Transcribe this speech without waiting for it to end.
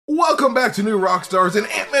Welcome back to New Rockstars, and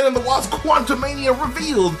Ant-Man and the Wasp Quantumania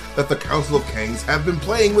revealed that the Council of Kangs have been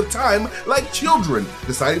playing with time like children,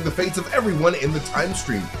 deciding the fates of everyone in the time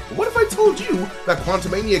stream. But what if I told you that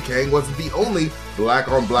Quantumania Kang wasn't the only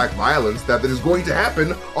black-on-black violence that is going to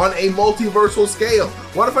happen on a multiversal scale?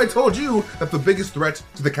 What if I told you that the biggest threat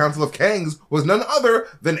to the Council of Kangs was none other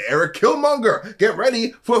than Eric Killmonger? Get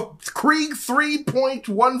ready for Krieg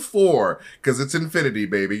 3.14, because it's Infinity,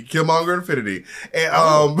 baby. Killmonger Infinity.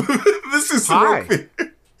 And, this is Pie.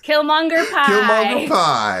 Killmonger Pie. Killmonger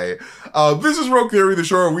Pie. This is Rogue Theory, the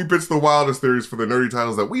show where we pitch the wildest theories for the nerdy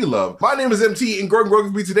titles that we love. My name is MT, and growing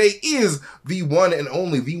with me today is the one and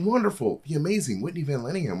only, the wonderful, the amazing Whitney Van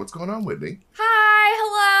Leningham. What's going on, Whitney? Hi,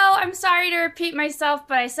 hello. I'm sorry to repeat myself,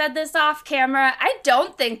 but I said this off camera. I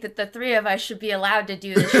don't think that the three of us should be allowed to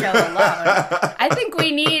do the show alone. I think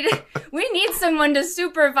we need someone to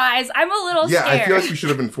supervise. I'm a little scared. I feel like we should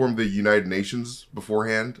have informed the United Nations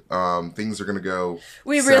beforehand. Things are going to go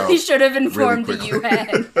We really should have informed really the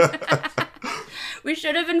UN. We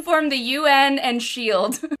should have informed the UN and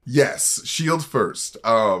S.H.I.E.L.D. Yes, S.H.I.E.L.D. first.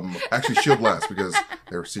 Actually, S.H.I.E.L.D. last, because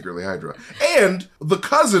they're secretly Hydra. And the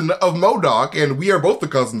cousin of MODOK, and we are both the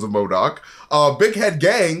cousins of MODOK, Big Head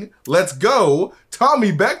Gang, let's go.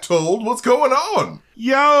 Tommy Bechtold, what's going on?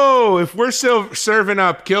 Yo, if we're still serving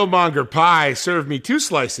up Killmonger Pie, serve me 2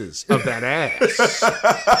 slices of that ass.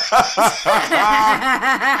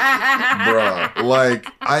 Bruh, like,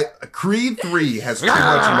 Creed 3 has too much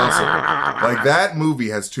muscle. Like, that movie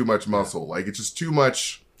has too much muscle. Like, it's just too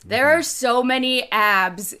much. There are so many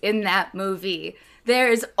abs in that movie.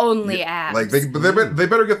 There is only abs. Like, they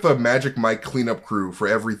better get the Magic Mike cleanup crew for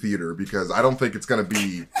every theater, because I don't think it's going to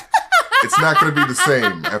be... It's not going to be the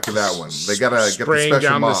same after that one. They got to get the Spraying special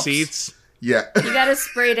down mops. the seats. Yeah. You gotta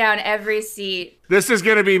spray down every seat. This is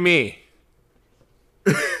going to be me.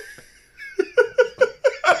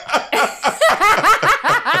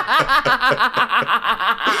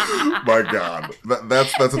 My God.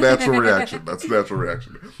 That's a natural reaction. That's a natural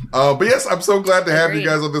reaction. But yes, I'm so glad to have you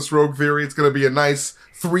guys on this Rogue Theory. It's going to be a nice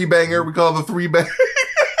 3-banger. We call it the 3-banger.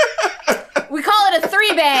 We call it a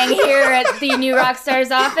 3-bang here at the New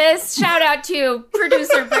Rockstars office. Shout out to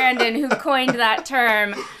producer Brandon who coined that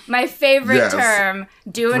term. My favorite term,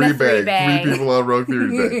 doing a 3-bang. 3 people on Rogue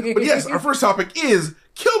Theory today. But yes, our first topic is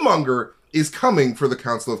Killmonger is coming for the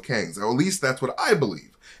Council of Kangs. Or at least that's what I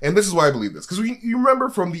believe. And this is why I believe this. Because you remember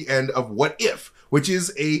from the end of What If, which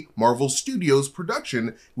is a Marvel Studios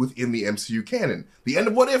production within the MCU canon. The end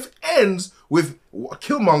of What If ends with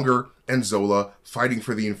Killmonger and Zola fighting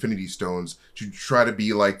for the Infinity Stones to try to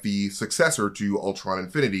be like the successor to Ultron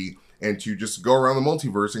Infinity and to just go around the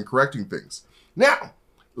multiverse and correcting things. Now,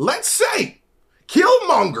 let's say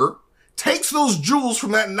Killmonger takes those jewels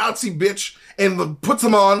from that Nazi bitch and puts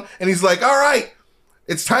them on, and he's like, all right,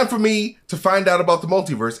 it's time for me to find out about the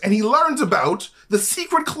multiverse. And he learns about the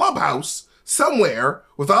secret clubhouse somewhere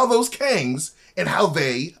with all those Kangs and how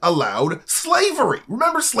they allowed slavery.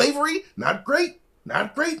 Remember slavery? Not great.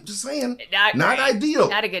 Not great, just saying. Not ideal.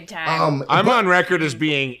 Not a good time. I'm on record as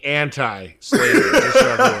being anti-slavery. Just so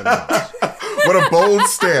everyone knows. What a bold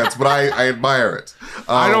stance, but I admire it.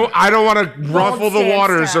 I don't want to ruffle the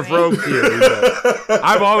waters of Rogue Theory, but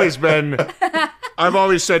I've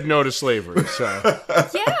always said no to slavery, so.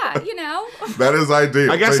 Yeah, you know. That is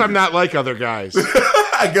ideal. I guess I'm not like other guys.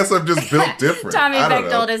 I guess I'm just built different. Tommy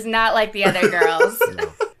Bechtold is not like the other girls.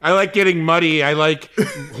 I like getting muddy. I like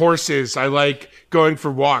horses. I like going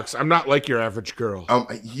for walks. I'm not like your average girl.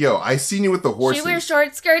 Yo, I seen you with the horses. She wears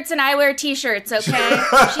short skirts and I wear t-shirts, okay?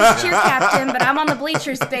 She's cheer captain, but I'm on the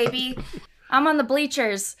bleachers, baby. I'm on the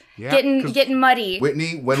bleachers, getting muddy.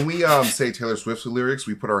 Whitney, when we say Taylor Swift's lyrics,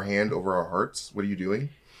 we put our hand over our hearts. What are you doing?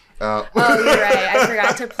 Oh, you're right. I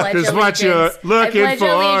forgot to pledge allegiance. Because what you're looking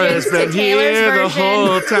for has been here the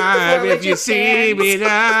whole time. If you see me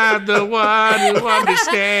now, the one who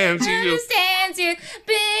understands you. Understands you.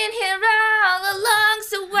 Been here all along,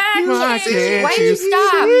 so why can't you? Why did you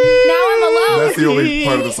stop? Now I'm alone. That's the only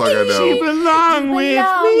part of the song I know. You belong with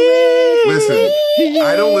me. Listen,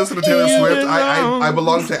 I don't listen to Taylor Swift. I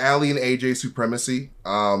belong to Allie and AJ Supremacy.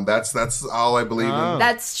 That's all I believe in.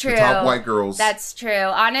 That's true. The top white girls. That's true.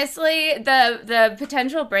 Honestly, the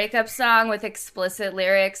potential breakup song with explicit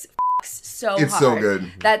lyrics so hard. It's so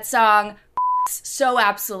good. That song so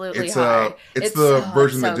absolutely hard. It's the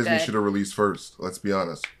version that Disney should have released first. Let's be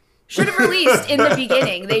honest. Should have released in the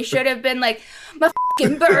beginning. They should have been like, my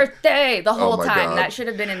fucking birthday the whole time. God. That should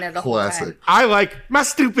have been in there the whole time. I like my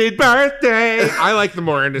stupid birthday. I like the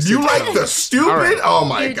more innocent. You like the stupid? Right. Oh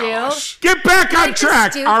my gosh. Get back on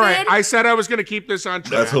track. All right. I said I was going to keep this on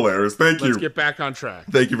track. That's hilarious. Thank you. Let's get back on track.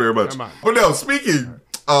 Thank you very much. Come on. But no, speaking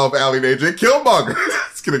of Allie and AJ, Killmonger.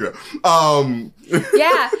 Just kidding.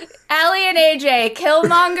 Yeah, Allie and AJ,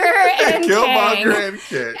 Killmonger and Killmonger and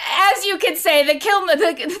Kang. As you could say, the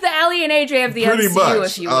Allie and AJ of the Pretty MCU,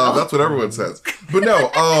 much. if you will. That's what everyone says. But no,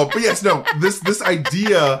 but yes, no, this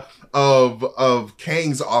idea of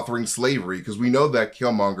Kang's authoring slavery, because we know that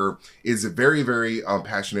Killmonger is very, very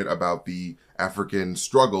passionate about the African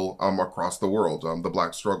struggle across the world, the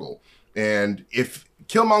black struggle. And if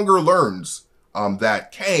Killmonger learns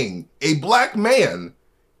that Kang, a black man,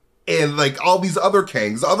 and like all these other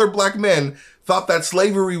Kangs, other black men, thought that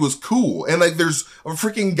slavery was cool. And like there's a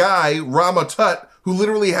freaking guy, Rama Tut, who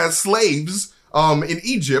literally has slaves in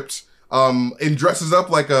Egypt and dresses up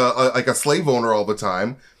like a slave owner all the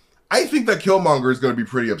time. I think that Killmonger is going to be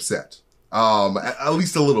pretty upset. At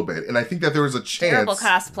least a little bit. And I think that there was a chance. Terrible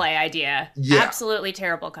cosplay idea. Yeah. Absolutely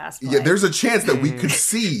terrible cosplay. Yeah, there's a chance that we could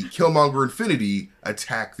see Killmonger Infinity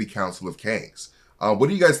attack the Council of Kangs. What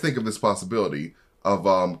do you guys think of this possibility of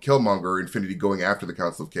Killmonger Infinity going after the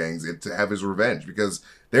Council of Kangs and to have his revenge? Because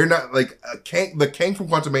they're not, like, the Kang from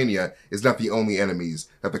Quantumania is not the only enemies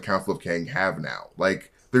that the Council of Kang have now.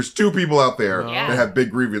 Like, there's two people out there that have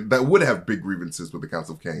that would have big grievances with the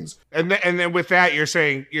Council of Kangs. And then with that, you're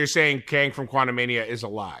saying Kang from Quantumania is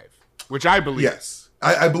alive, which I believe. Yes,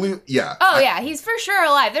 I believe. Yeah. Oh yeah, he's for sure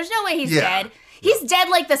alive. There's no way he's dead. He's dead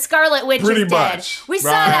like the Scarlet Witch is dead. We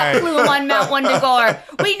saw that plume on Mount Wundagore.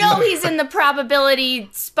 We know he's in the probability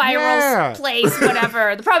spiral place,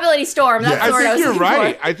 whatever. The probability storm. That's the word I was looking for.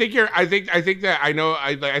 I think you're right. I think that I know.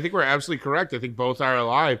 I think we're absolutely correct. I think both are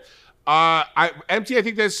alive. MT, I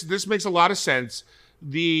think this makes a lot of sense.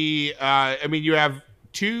 I mean, you have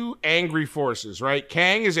two angry forces, right?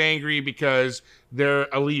 Kang is angry because they're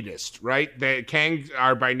elitist, right? The Kang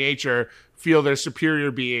are by nature feel they're superior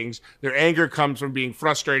beings. Their anger comes from being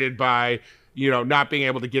frustrated by, not being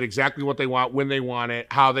able to get exactly what they want, when they want it,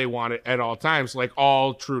 how they want it at all times, like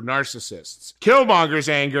all true narcissists. Killmonger's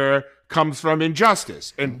anger comes from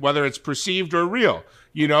injustice, and whether it's perceived or real.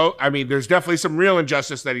 I mean, there's definitely some real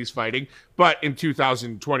injustice that he's fighting, but in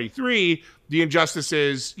 2023, the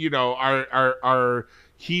injustices, are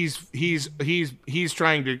he's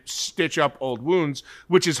trying to stitch up old wounds,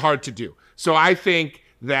 which is hard to do. So I think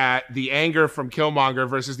that the anger from Killmonger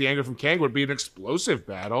versus the anger from Kang would be an explosive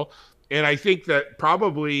battle, and I think that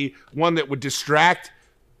probably one that would distract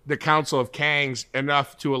the Council of Kangs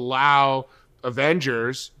enough to allow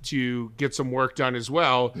Avengers to get some work done as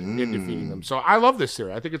well in defeating them. So I love this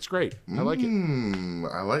theory. I think it's great. I like it.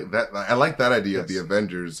 I like that. I like that idea of the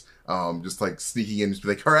Avengers just like sneaking in, just be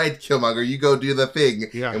like, all right, Killmonger, you go do the thing,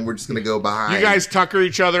 and we're just gonna go behind. You guys tucker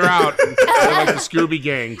each other out like the Scooby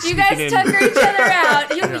Gang. You guys tucker each other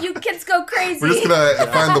out. You kids go crazy. We're just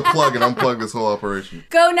gonna find the plug and unplug this whole operation.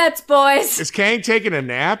 Go nuts, boys. Is Kang taking a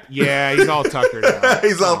nap? Yeah, he's all tuckered out.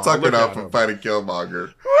 He's all tuckered out from fighting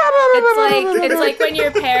Killmonger. It's like when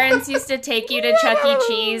your parents used to take you to Chuck E.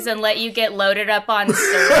 Cheese and let you get loaded up on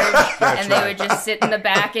Surge, and they would just sit in the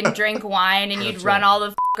back and drink wine, and you'd run all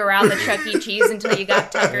the around the Chuck E. Cheese until you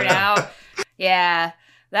got tuckered out. Yeah,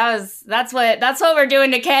 that's what we're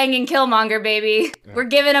doing to Kang and Killmonger, baby. We're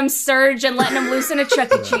giving them Surge and letting them loose in a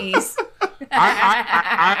Chuck E. Cheese.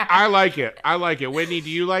 I like it. I like it. Whitney, do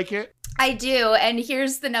you like it? I do, and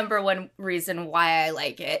here's the number one reason why I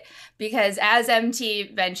like it. Because as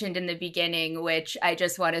MT mentioned in the beginning, which I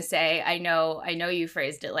just want to say, I know you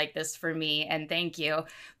phrased it like this for me, and thank you,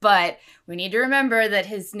 but we need to remember that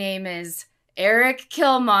his name is Eric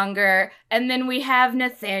Killmonger, and then we have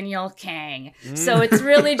Nathaniel Kang. So it's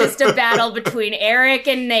really just a battle between Eric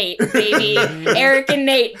and Nate, baby. Eric and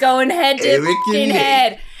Nate going head to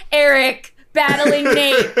head. Eric battling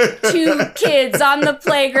Nate, two kids on the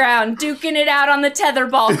playground, duking it out on the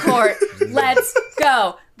tetherball court. Let's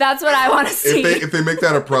go. That's what I want to see. If they make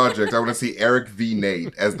that a project, I want to see Eric v.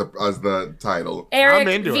 Nate as the title.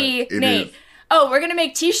 Eric v. Nate. Oh, we're going to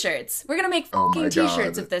make t-shirts. We're going to make fucking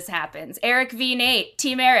t-shirts if this happens. Eric v. Nate.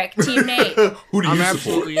 Team Eric. Team Nate. Who do you support?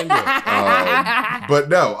 Absolutely into it. But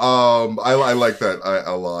no, I like that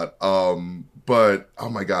a lot. But, oh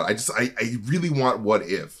my God, I really want What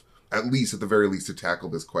If, at the very least, to tackle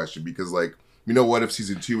this question. Because, What If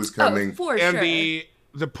Season 2 is coming. Oh, for and sure.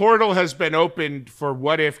 The portal has been opened for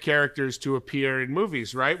What If characters to appear in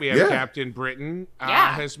movies, right? We have Captain Britain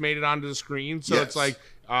has made it onto the screen. So it's like,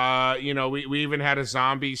 we even had a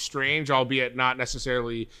Zombie Strange, albeit not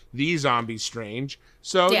necessarily the Zombie Strange.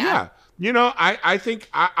 So, I think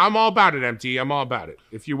I'm all about it, MT. I'm all about it.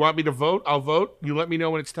 If you want me to vote, I'll vote. You let me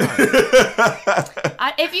know when it's time.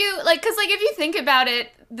 If you think about it,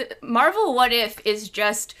 the Marvel What If is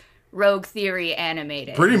just Rogue Theory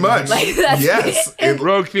animated. Pretty much. Like, that's yes.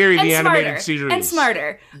 Rogue Theory, the smarter, animated series. and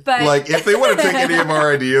smarter. But Like, if they want to take any of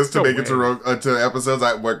our ideas to No make it to, way. to episodes,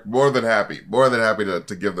 I'm more than happy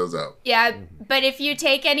to give those out. yeah, but if you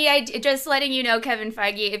take any idea, just letting you know, Kevin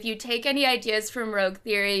Feige, if you take any ideas from Rogue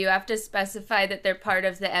Theory, you have to specify that they're part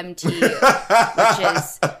of the MTU, which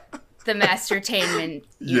is the Mastertainment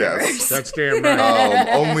universe. Yes. That's damn right.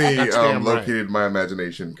 Only damn right. located in my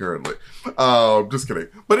imagination currently. Just kidding.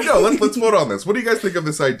 But no, let's vote on this. What do you guys think of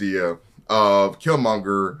this idea of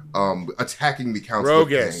Killmonger attacking the Council of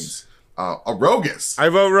Rogus. Kings? A Rogus. I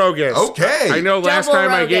vote Rogus. Okay. I know last Double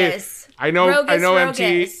time I gave... Rogus. I know MT.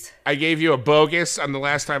 Rogus. I gave you a bogus on the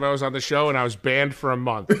last time I was on the show, and I was banned for a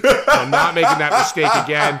month. I'm not making that mistake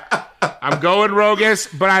again. I'm going Rogus,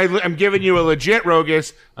 but I'm giving you a legit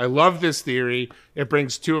Rogus. I love this theory. It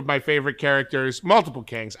brings two of my favorite characters, multiple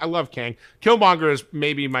Kangs. I love Kang. Killmonger is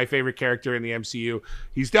maybe my favorite character in the MCU.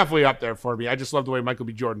 He's definitely up there for me. I just love the way Michael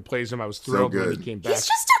B. Jordan plays him. I was thrilled when good. he came back. He's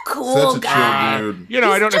just a cool Such a guy. chill dude. You know,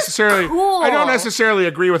 He's I don't just cool. necessarily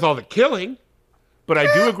agree with all the killing, but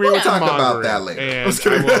I do agree with the talk about mongering. that later. And I'm just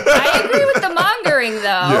kidding. I agree with the mongering, though.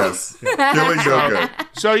 Yes. Killing no good.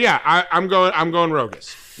 So yeah, I'm going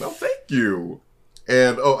Rogus. Well, thank you.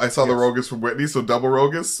 And I saw the Rogus from Whitney, so double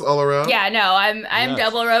Rogus all around. Yeah, no, I'm Yes.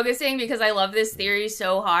 double Rogusing because I love this theory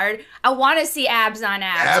so hard. I want to see abs on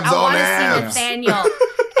abs. Abs I on want to abs. see Nathaniel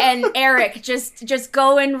and Eric just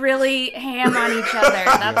going really ham on each other.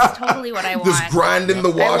 That's totally what I want. Just grinding the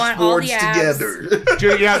I want all washboards the abs.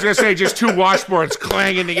 together. Yeah, I was gonna say just two washboards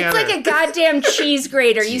clanging together. It's like a goddamn cheese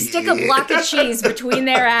grater. You stick a block of cheese between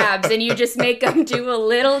their abs and you just make them do a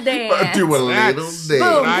little dance. Do a little That's- dance.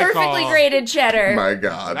 Boom, I perfectly call- grated cheddar. My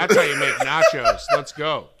God. That's how you make nachos. Let's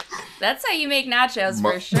go. That's how you make nachos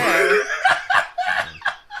Ma- for sure.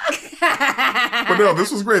 But no,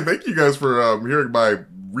 this was great. Thank you guys for hearing my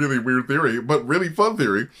really weird theory, but really fun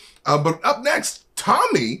theory. But up next,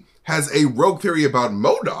 Tommy has a rogue theory about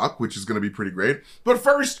MODOK, which is going to be pretty great. But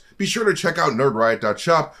first, be sure to check out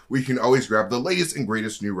nerdriot.shop, where you can always grab the latest and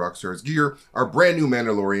greatest new Rockstars gear. Our brand new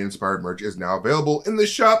Mandalorian-inspired merch is now available in the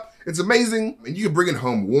shop. It's amazing, and you can bring it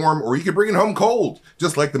home warm, or you can bring it home cold,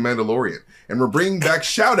 just like the Mandalorian. And we're bringing back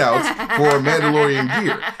shout-outs for Mandalorian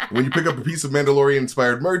gear. When you pick up a piece of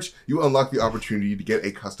Mandalorian-inspired merch, you unlock the opportunity to get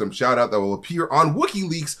a custom shout-out that will appear on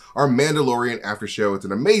WikiLeaks, our Mandalorian after show. It's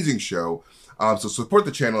an amazing show. So support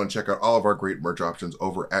the channel and check out all of our great merch options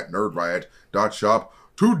over at nerdriot.shop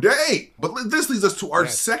today. But this leads us to our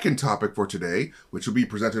second topic for today, which will be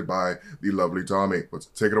presented by the lovely Tommy. Let's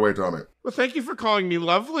take it away, Tommy. Well, thank you for calling me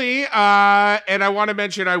lovely. And I want to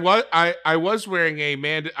mention I was wearing a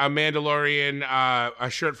Mandalorian a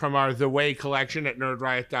shirt from our The Way collection at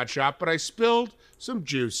nerdriot.shop, but I spilled some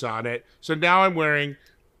juice on it. So now I'm wearing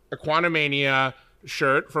a Quantumania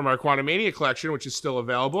shirt from our Quantumania collection, which is still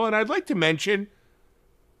available. And I'd like to mention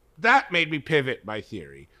that made me pivot my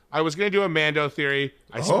theory. I was going to do a Mando theory.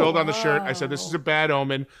 I spilled on the shirt. I said, this is a bad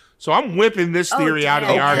omen. So I'm whipping this theory out of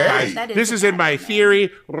the damn. archives. That This a is in bad my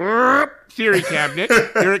omen. theory cabinet.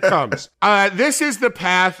 Here it comes. This is the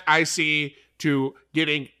path I see to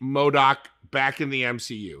getting MODOK back in the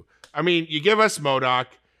MCU. I mean, you give us MODOK.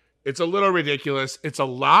 It's a little ridiculous. It's a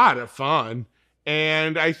lot of fun.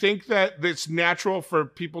 And I think that it's natural for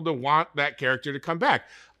people to want that character to come back.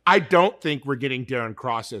 I don't think we're getting Darren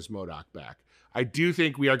Cross as MODOK back. I do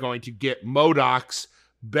think we are going to get MODOKs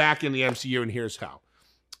back in the MCU, and here's how.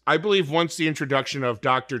 I believe once the introduction of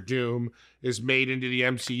Doctor Doom is made into the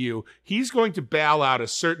MCU, he's going to bail out a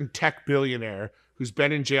certain tech billionaire who's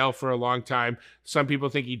been in jail for a long time. Some people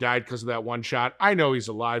think he died because of that one shot. I know he's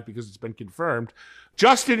alive because it's been confirmed.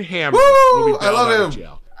 Justin Hammer will be Woo! I bailed love out him. of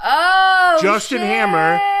jail. Oh, Justin shit.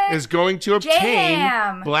 Hammer is going to obtain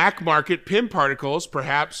Jam. black market PIM particles,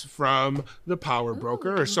 perhaps from the power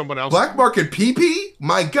broker or someone else. Black Market PP?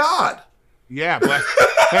 My God. Yeah, black.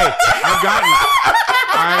 Hey,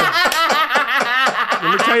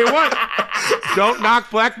 let me tell you what. Don't knock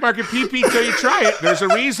black market PP till you try it. There's a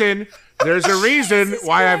reason. There's a reason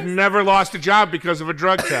why I've never lost a job because of a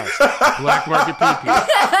drug test. Black market PP.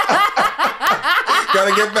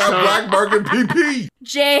 Gotta get that Black Market PP.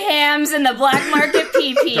 J Hams and the Black Market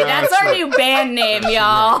PP. That's our new band name,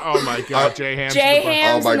 y'all. Oh my God, J Hams. J Oh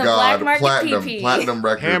Hams my and the Black God. Market Platinum. PP. Platinum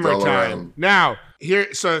records Hammer all time. around. Now,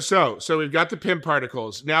 here, so we've got the PIM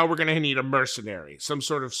particles. Now we're going to need a mercenary, some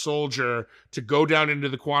sort of soldier to go down into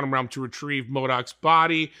the quantum realm to retrieve MODOK's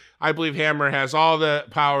body. I believe Hammer has all the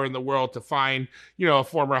power in the world to find, a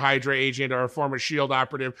former Hydra agent or a former SHIELD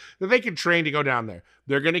operative that they can train to go down there.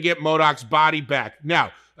 They're going to get MODOK's body back.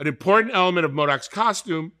 Now, an important element of MODOK's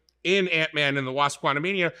costume in Ant-Man and the Wasp: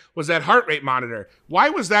 Quantumania was that heart rate monitor. Why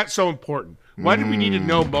was that so important? Why did we need to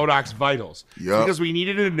know MODOK's vitals? Yep. Because we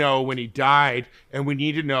needed to know when he died, and we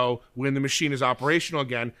need to know when the machine is operational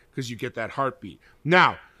again, because you get that heartbeat.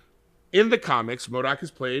 Now, in the comics, MODOK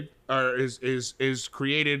is played or is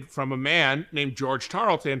created from a man named George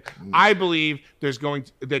Tarleton. I believe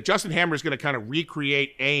that Justin Hammer is going to kind of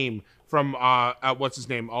recreate AIM from what's his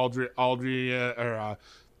name,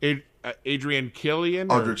 Adrian Killian.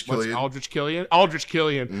 Aldrich Killian. Aldrich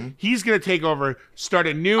Killian. He's going to take over, start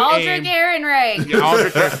a new Aldrich Ehrenreich.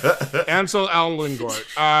 Yeah, Ansel Elgort.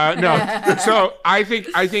 No. So I think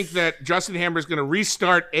that Justin Hammer is going to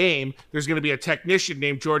restart AIM. There's going to be a technician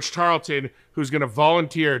named George Tarleton who's going to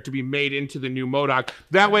volunteer to be made into the new MODOK.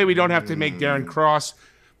 That way we don't have to make Darren Cross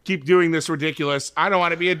keep doing this ridiculous. I don't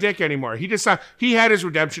want to be a dick anymore. He had his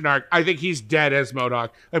redemption arc. I think he's dead as MODOK.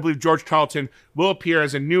 I believe George Tarleton will appear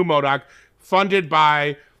as a new MODOK, funded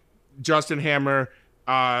by Justin Hammer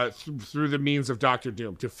through the means of Doctor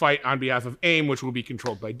Doom, to fight on behalf of AIM, which will be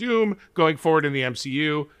controlled by Doom going forward in the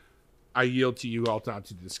MCU. I yield to you all now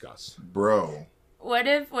to discuss. Bro. What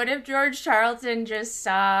if George Tarleton just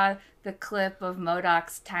saw the clip of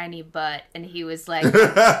MODOK's tiny butt and he was like,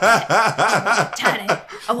 I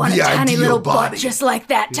want a tiny little butt just like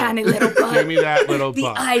that tiny little butt. Give me that little the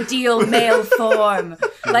butt. ideal male form.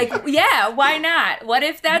 Like, yeah, why not? What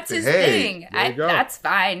if that's his thing? there you go. That's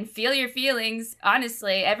fine. Feel your feelings.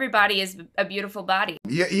 Honestly, everybody is a beautiful body.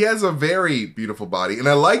 Yeah, he has a very beautiful body. And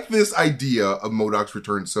I like this idea of MODOK's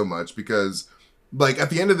return so much because, like, at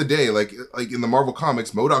the end of the day, like in the Marvel Comics,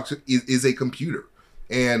 MODOK is a computer.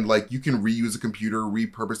 And, like, you can reuse a computer,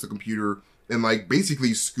 repurpose the computer, and, like,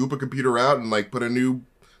 basically scoop a computer out and, like, put a new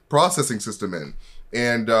processing system in.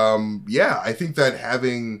 And, yeah, I think that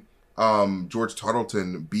having George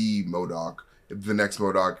Tarleton be MODOK, the next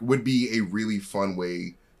MODOK, would be a really fun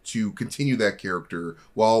way to continue that character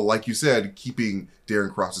while, like you said, keeping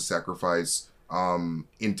Darren Cross's sacrifice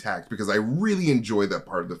intact, because I really enjoy that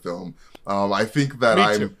part of the film. I think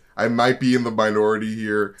that I might be in the minority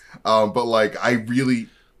here, but like I really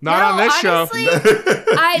not on this honestly, show.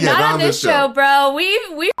 Not on this show, bro.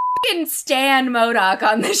 We fucking stan MODOK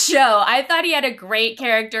on this show. I thought he had a great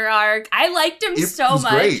character arc. I liked him so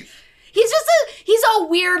much. Great. He's a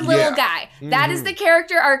weird little guy. That is the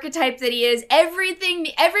character archetype that he is. Every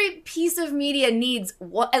piece of media needs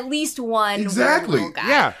at least one weird little guy.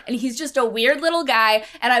 Yeah. And he's just a weird little guy,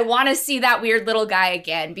 and I want to see that weird little guy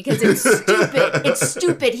again because it's stupid. It's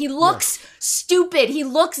stupid. He looks stupid. He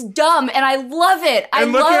looks dumb, and I love it. I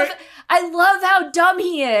love how dumb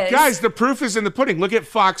he is. Guys, the proof is in the pudding. Look at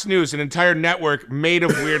Fox News, an entire network made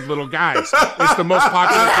of weird little guys. It's the most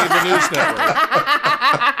popular cable news network.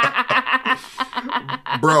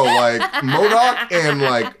 Bro, like MODOK and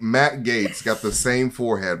like Matt Gaetz got the same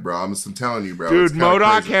forehead, bro. I'm telling you, bro. Dude,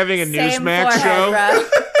 MODOK having a Newsmax show. Bro.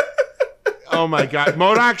 Oh my God.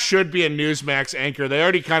 MODOK should be a Newsmax anchor. They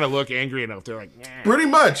already kind of look angry enough. They're like, nah. Pretty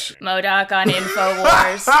much. MODOK on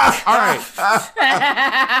InfoWars. All right.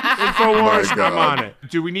 InfoWars, God. I'm on it.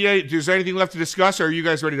 Is there anything left to discuss, or are you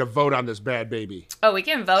guys ready to vote on this bad baby? Oh, we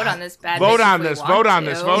can vote on this bad Vote bitch on if we this, want vote on to.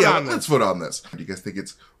 this, vote Yeah, on this. let's vote on this. Do you guys think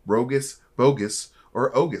it's Rogus, Bogus,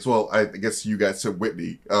 or Ogus? Well, I guess you guys said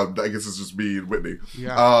Whitney. I guess it's just me and Whitney.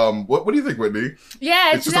 Yeah. What do you think, Whitney?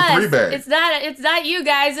 Yeah, It's just a three-bang. It's not you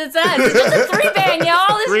guys, it's us. It's just a three bang,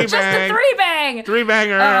 y'all. This is just a three bang. Three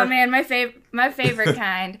banger. Oh man, my favorite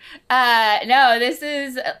kind. No, this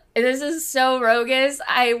is so Rogus.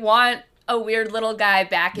 I want a weird little guy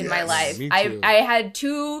back in my Yes, life. me too. I had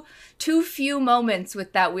too few moments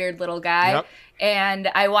with that weird little guy. Yep. And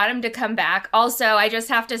I want him to come back. Also, I just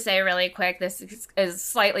have to say really quick, this is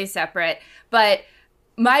slightly separate, but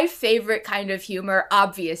my favorite kind of humor,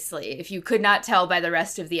 obviously, if you could not tell by the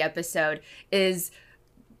rest of the episode, is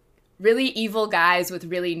really evil guys with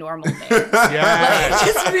really normal names. Yes.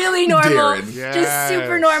 Like, just really normal. Darren. Yes. Just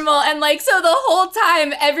super normal. And like, so the whole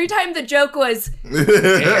time, every time the joke was,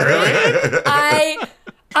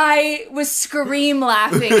 I was scream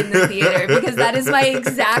laughing in the theater because that is my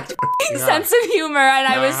exact sense of humor, and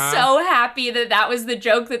I was so happy that was the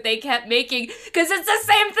joke that they kept making because it's the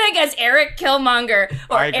same thing as Eric Killmonger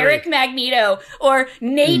or Eric Magneto or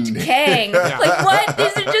Nate Kang. Yeah. Like, what?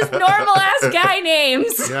 These are just normal ass guy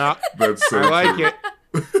names. Yeah. That's so I like true.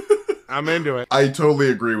 it. I'm into it. I totally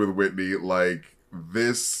agree with Whitney. Like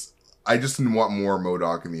this, I just didn't want more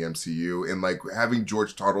MODOK in the MCU, and like having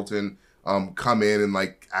George Tarleton come in and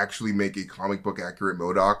like actually make a comic book accurate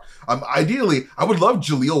MODOK. Ideally, I would love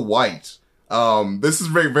Jaleel White. This is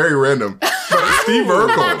very, very random, but Steve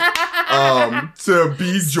Urkel to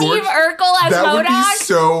be George. Steve Urkel as that MODOK? would be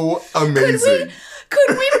so amazing.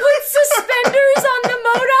 Could we put suspenders on the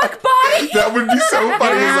MODOK body? That would be so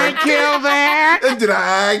funny. Did He's I like, kill that? did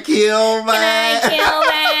I kill that? Can I kill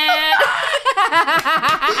that?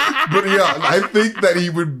 But yeah, I think that he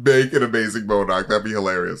would make an amazing MODOK. That'd be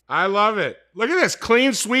hilarious. I love it. Look at this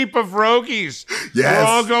clean sweep of Rogies. Yes. We're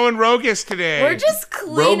all going Rogus today. We're just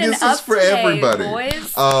cleaning Rogus up is for today, everybody.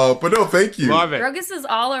 boys. But no, thank you. Love it. Rogus is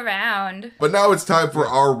all around. But now it's time for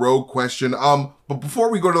our rogue question. But before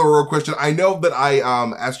we go to the rogue question, I know that I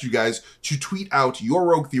asked you guys to tweet out your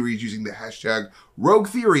rogue theories using the hashtag Rogue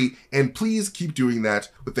Theory, and please keep doing that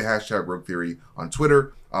with the hashtag Rogue Theory on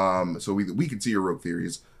Twitter, so we can see your rogue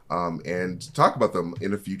theories and talk about them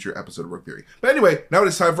in a future episode of Rogue Theory. But anyway, now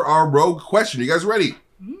it's time for our rogue question. You guys ready?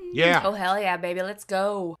 Yeah. Oh, hell yeah, baby. Let's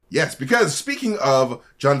go. Yes, because speaking of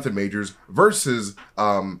Jonathan Majors versus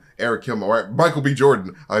Eric Kilmer, Michael B.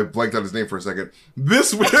 Jordan, I blanked on his name for a second.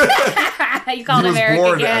 This week, You called he him was Eric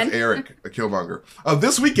born again. as Eric, a Killmonger.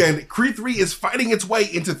 This weekend, Creed 3 is fighting its way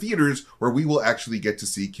into theaters, where we will actually get to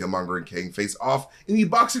see Killmonger and Kang face off in the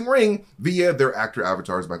boxing ring via their actor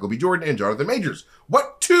avatars, Michael B. Jordan and Jonathan Majors.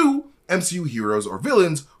 What two MCU heroes or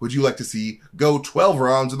villains would you like to see go 12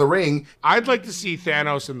 rounds in the ring? I'd like to see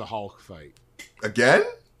Thanos and the Hulk fight. Again?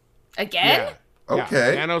 Again?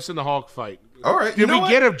 Okay. Yeah, Thanos and the Hulk fight. All right. Did we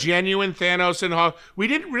get a genuine Thanos and Hulk? We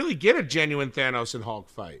didn't really get a genuine Thanos and Hulk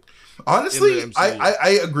fight. Honestly, in the MCU. I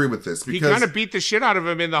agree with this He because kind of beat the shit out of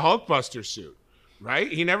him in the Hulkbuster suit,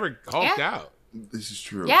 right? He never hulked Yeah. out. this is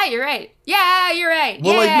true. Yeah, you're right. Yeah, you're right.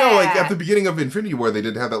 Well, yeah. like at the beginning of Infinity War, they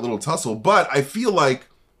did have that little tussle, but I feel like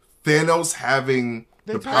Thanos having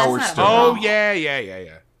the Power That's not Stone. Oh, wrong. yeah.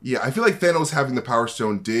 Yeah, I feel like Thanos having the Power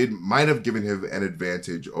Stone might have given him an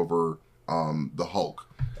advantage over the Hulk.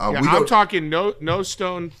 Yeah, we I'm don't- talking no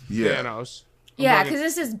stone Yeah. Thanos. Yeah, talking-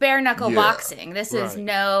 because this is bare knuckle Yeah. boxing. This is Right.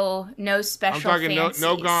 no I'm special talking no fancies.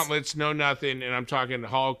 gauntlets, no nothing, and I'm talking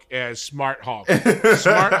Hulk as smart Hulk.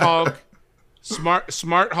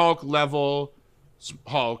 smart Hulk level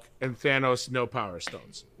Hulk, and Thanos no Power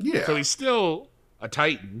Stones. Yeah. So he's still a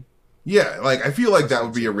Titan. Yeah, like I feel like that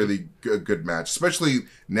would be a really good match, especially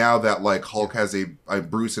now that like Hulk has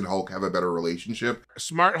Bruce and Hulk have a better relationship.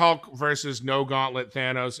 Smart Hulk versus no gauntlet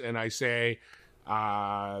Thanos, and I say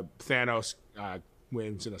Thanos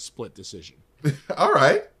wins in a split decision. All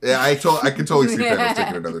right, yeah, I can totally see Thanos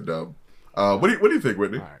taking another dub. What do you think,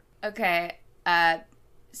 Whitney? All right. Okay,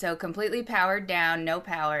 so completely powered down, no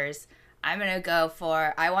powers. I'm gonna go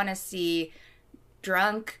for, I want to see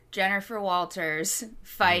drunk Jennifer Walters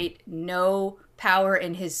fight no power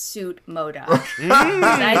in his suit MODOK.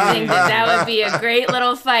 I think that would be a great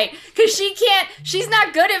little fight. Because she's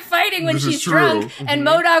not good at fighting when This is she's true. drunk. And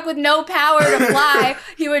MODOK with no power to fly,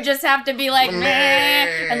 he would just have to be like,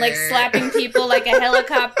 meh, and like slapping people like a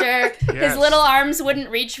helicopter. His Yes. little arms wouldn't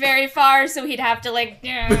reach very far, so he'd have to like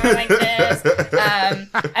this.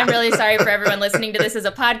 I'm really sorry for everyone listening to this as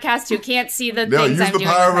a podcast who can't see the No, things use I'm the doing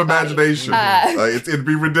power of with my body. imagination. It'd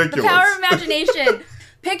be ridiculous. The power of imagination.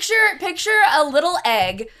 Picture a little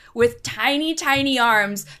egg with tiny, tiny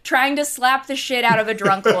arms trying to slap the shit out of a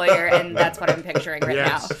drunk lawyer, and that's what I'm picturing right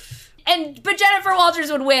Yes. now. But Jennifer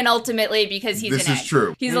Walters would win ultimately because he's This an is egg.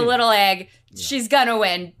 true. He's a little egg. She's gonna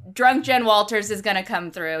win. Drunk Jen Walters is gonna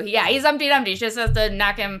come through. Yeah, he's Humpty Dumpty. She just has to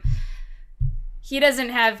knock him. He doesn't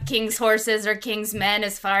have king's horses or king's men,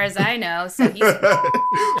 as far as I know. So he's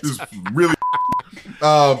This is really.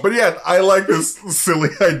 But yeah, I like this silly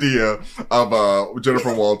idea of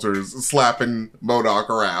Jennifer Walters slapping MODOK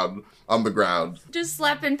around on the ground. just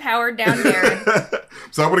slapping powered down Darren.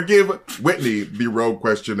 So I'm going to give Whitney the rogue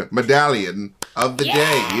question medallion of the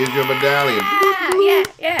day. Here's your medallion.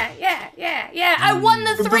 Yeah. I won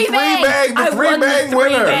the three bang. three-bang, the I won three-bang the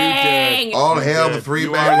winner. three-bang. All hail did. the three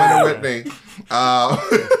You bang are- winner, Whitney.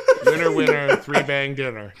 Winner, three-bang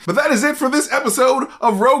dinner. But that is it for this episode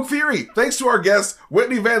of Rogue Theory. Thanks to our guests,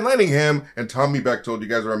 Whitney Van Lanningham and Tommy Bechtold. You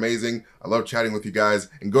guys are amazing. I love chatting with you guys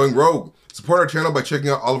and going rogue. Support our channel by checking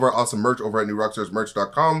out all of our awesome merch over at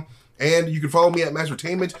newrockstarsmerch.com. And you can follow me at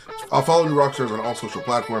Mastertainment. I'll follow New Rockstars on all social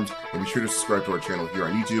platforms. And be sure to subscribe to our channel here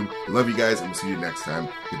on YouTube. We love you guys, and we'll see you next time.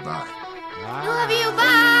 Goodbye. Love you.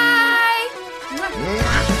 Bye.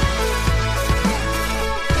 Mwah.